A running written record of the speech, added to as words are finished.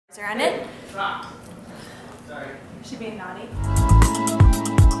Around it. Sorry. She being naughty.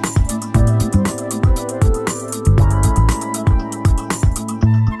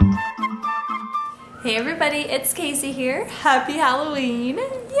 Hey everybody, it's Casey here. Happy Halloween!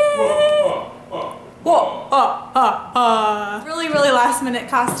 Yay! Really last minute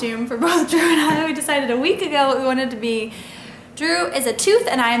costume for both Drew and I. We decided a week ago we wanted to be. Drew is a tooth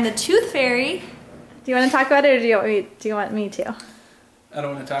and I am the tooth fairy. Do you want to talk about it or do you want me to? I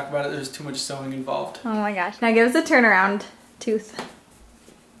don't want to talk about it. There's too much sewing involved. Oh my gosh. Now give us a turnaround tooth.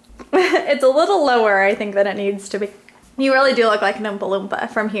 It's a little lower, I think, than it needs to be. You really do look like an Oompa Loompa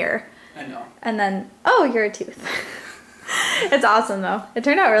from here. I know. And then, oh, you're a tooth. It's awesome though. It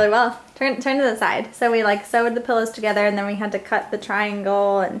turned out really well. Turn to the side. So we like sewed the pillows together and then we had to cut the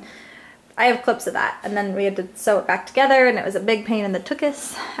triangle, and I have clips of that. And then we had to sew it back together and it was a big pain in the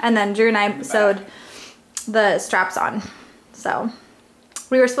tuchus. And then Drew and I sewed the straps on. So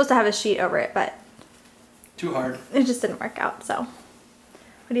we were supposed to have a sheet over it, but too hard. It just didn't work out. So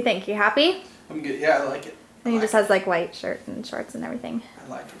what do you think? You happy? I'm good. Yeah, I like it. And he just has like white shirt and shorts and everything. I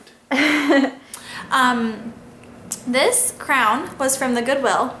like it. This crown was from the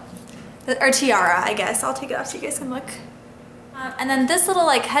Goodwill, or tiara, I guess. I'll take it off so you guys can look. And then this little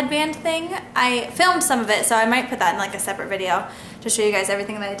like headband thing, I filmed some of it, so I might put that in like a separate video to show you guys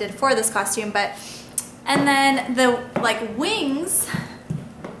everything that I did for this costume. But and then the like wings.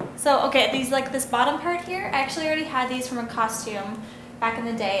 So okay, these like this bottom part here, I actually already had these from a costume back in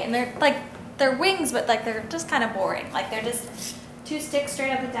the day, and they're wings, but like they're just kind of boring. Like they're just two sticks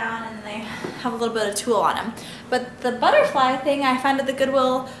straight up and down, and then they have a little bit of tulle on them. But the butterfly thing I found at the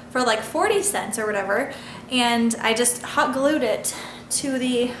Goodwill for like 40 cents or whatever, and I just hot glued it to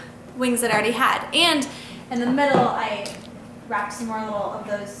the wings that I already had. And in the middle, I wrapped some more little of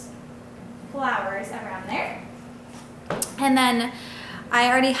those flowers around there. And then I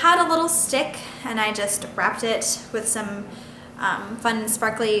already had a little stick, and I just wrapped it with some fun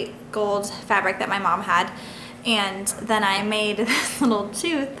sparkly gold fabric that my mom had. And then I made this little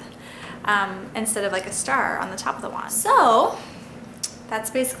tooth instead of like a star on the top of the wand. So that's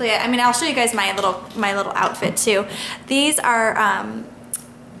basically it. I mean, I'll show you guys my little outfit too. These are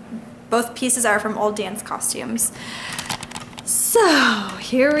both pieces are from old dance costumes. So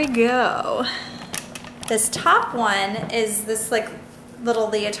here we go. This top one is this like little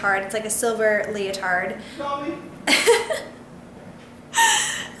leotard. It's like a silver leotard.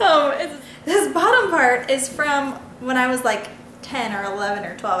 This bottom part is from when I was like 10 or 11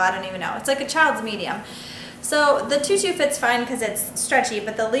 or 12, I don't even know. It's like a child's medium. So the tutu fits fine because it's stretchy,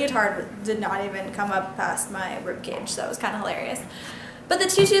 but the leotard did not even come up past my ribcage, so it was kind of hilarious. But the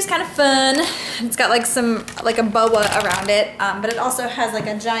tutu is kind of fun. It's got like a boa around it, but it also has like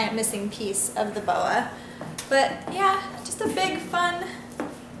a giant missing piece of the boa. But yeah, just a big fun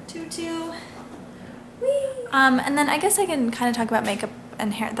tutu. Whee! And then I guess I can kind of talk about makeup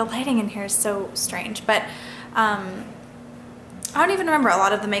and hair. The lighting in here is so strange, but I don't even remember a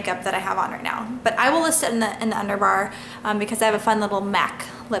lot of the makeup that I have on right now. But I will list it in the underbar because I have a fun little MAC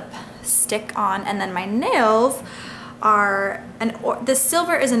lipstick on, and then my nails are this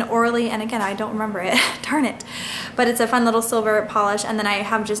silver is an Orly, and again I don't remember it. Darn it! But it's a fun little silver polish, and then I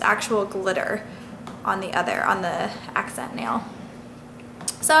have just actual glitter on the accent nail.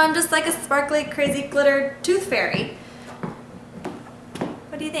 So I'm just like a sparkly, crazy glitter tooth fairy.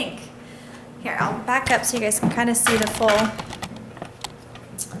 What do you think? Here, I'll back up so you guys can kind of see the full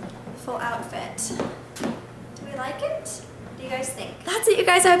outfit. Do we like it? What do you guys think? That's it, you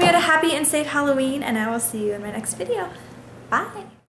guys. I hope you had a happy and safe Halloween, and I will see you in my next video.